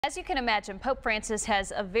As you can imagine, Pope Francis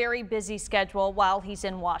has a very busy schedule while he's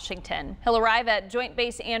in Washington. He'll arrive at Joint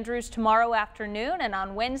Base Andrews tomorrow afternoon, and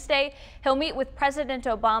on Wednesday, he'll meet with President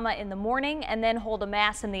Obama in the morning and then hold a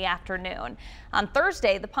mass in the afternoon. On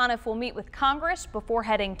Thursday, the pontiff will meet with Congress before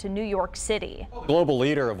heading to New York City. Global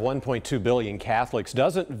leader of 1.2 billion Catholics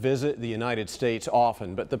doesn't visit the United States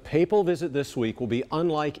often, but the papal visit this week will be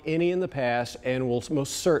unlike any in the past and will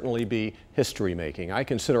most certainly be history-making. I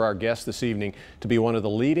consider our guest this evening to be one of the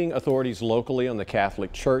leading authorities locally on the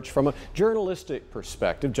Catholic Church. From a journalistic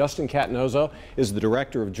perspective, Winston Catanoso is the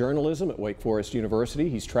director of journalism at Wake Forest University.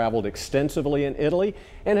 He's traveled extensively in Italy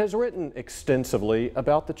and has written extensively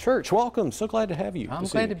about the church. Welcome. So glad to have you. I'm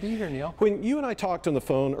glad to be here, Neil. When you and I talked on the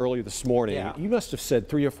phone earlier this morning, you must have said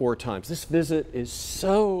 3 or 4 times, this visit is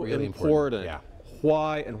so really important. Yeah.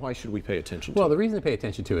 Why, and why should we pay attention to it? Well, the reason to pay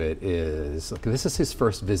attention to it is, look, this is his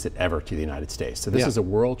first visit ever to the United States. So this is a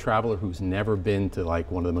world traveler who's never been to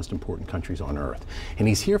like one of the most important countries on earth. And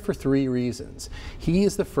he's here for 3 reasons. He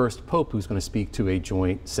is the first pope who's going to speak to a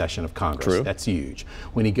joint session of Congress. True. That's huge.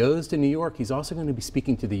 When he goes to New York, he's also going to be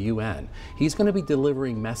speaking to the UN. He's going to be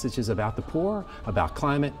delivering messages about the poor, about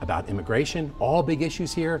climate, about immigration, all big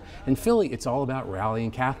issues here. In Philly, it's all about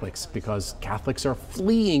rallying Catholics because Catholics are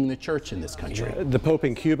fleeing the church in this country. The Pope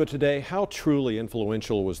in Cuba today, how truly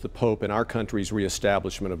influential was the Pope in our country's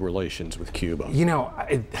reestablishment of relations with Cuba? You know,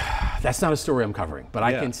 that's not a story I'm covering, but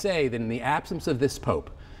I can say that in the absence of this Pope,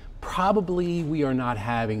 probably we are not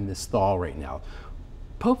having this thaw right now.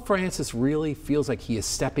 Pope Francis really feels like he is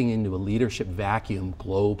stepping into a leadership vacuum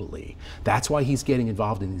globally. That's why he's getting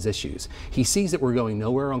involved in these issues. He sees that we're going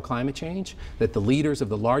nowhere on climate change, that the leaders of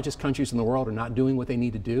the largest countries in the world are not doing what they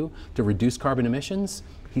need to do to reduce carbon emissions.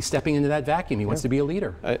 He's stepping into that vacuum. He wants to be a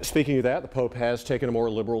leader. Speaking of that, the Pope has taken a more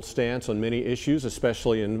liberal stance on many issues,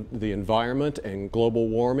 especially in the environment and global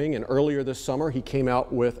warming. And earlier this summer, he came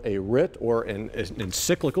out with a writ, or an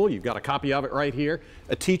encyclical. You've got a copy of it right here,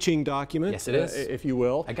 a teaching document, yes, it is. If you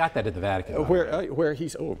will. I got that at the Vatican. Where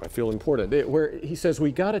he's, I feel important, where he says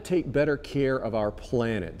we got to take better care of our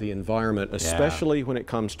planet, the environment, especially when it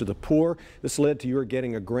comes to the poor. This led to your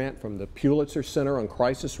getting a grant from the Pulitzer Center on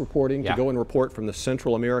Crisis Reporting to go and report from the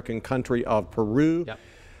Central American country of Peru.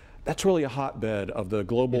 That's really a hotbed of the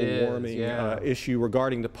global warming issue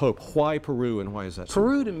regarding the Pope. Why Peru, and why is that so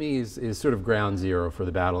Peru important? to me is sort of ground zero for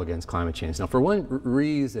the battle against climate change. Now, for one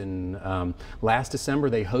reason, last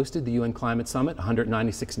December they hosted the UN Climate Summit.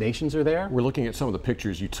 196 nations are there. We're looking at some of the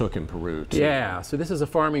pictures you took in Peru, too. Yeah, so this is a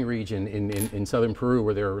farming region in southern Peru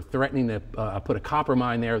where they're threatening to put a copper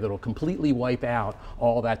mine there that'll completely wipe out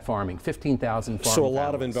all that farming, 15,000 farming So a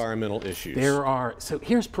lot families. of environmental issues. There are, so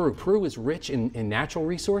here's Peru. Peru is rich in natural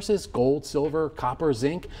resources, gold, silver, copper,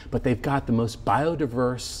 zinc, but they've got the most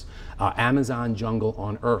biodiverse Amazon jungle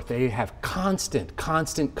on earth. They have constant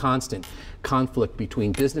conflict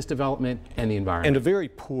between business development and the environment. And a very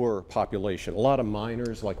poor population. A lot of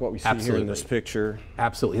miners, like what we see here in this picture.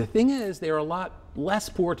 Absolutely. The thing is, they are a lot less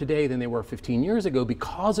poor today than they were 15 years ago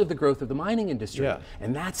because of the growth of the mining industry.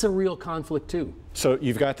 And that's a real conflict too. So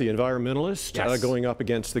you've got the environmentalist going up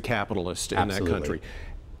against the capitalist in that country.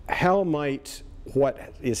 How might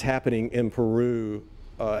what is happening in Peru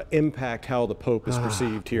impact how the Pope is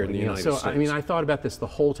perceived here in the United States? I mean, I thought about this the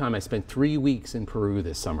whole time. I spent 3 weeks in Peru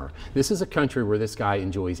this summer. This is a country where this guy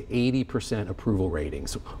enjoys 80% approval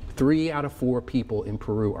ratings. 3 out of 4 people in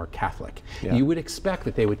Peru are Catholic. You would expect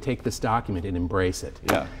that they would take this document and embrace it.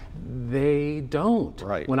 They don't.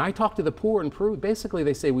 When I talk to the poor in Peru, basically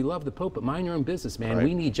they say, we love the Pope, but mind your own business, man.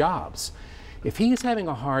 We need jobs. If he's having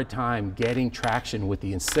a hard time getting traction with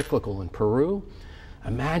the encyclical in Peru,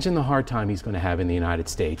 imagine the hard time he's going to have in the United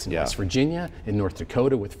States, in West Virginia, in North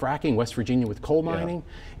Dakota with fracking, West Virginia with coal mining.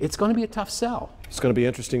 It's going to be a tough sell. It's going to be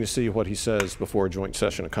interesting to see what he says before a joint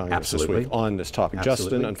session of Congress this week on this topic.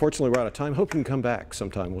 Justin, unfortunately, we're out of time. Hope you can come back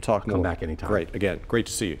sometime. We'll talk more. Come back anytime. Great. Again, great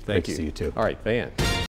to see you. Thank you. Great to see you, too. All right, Van.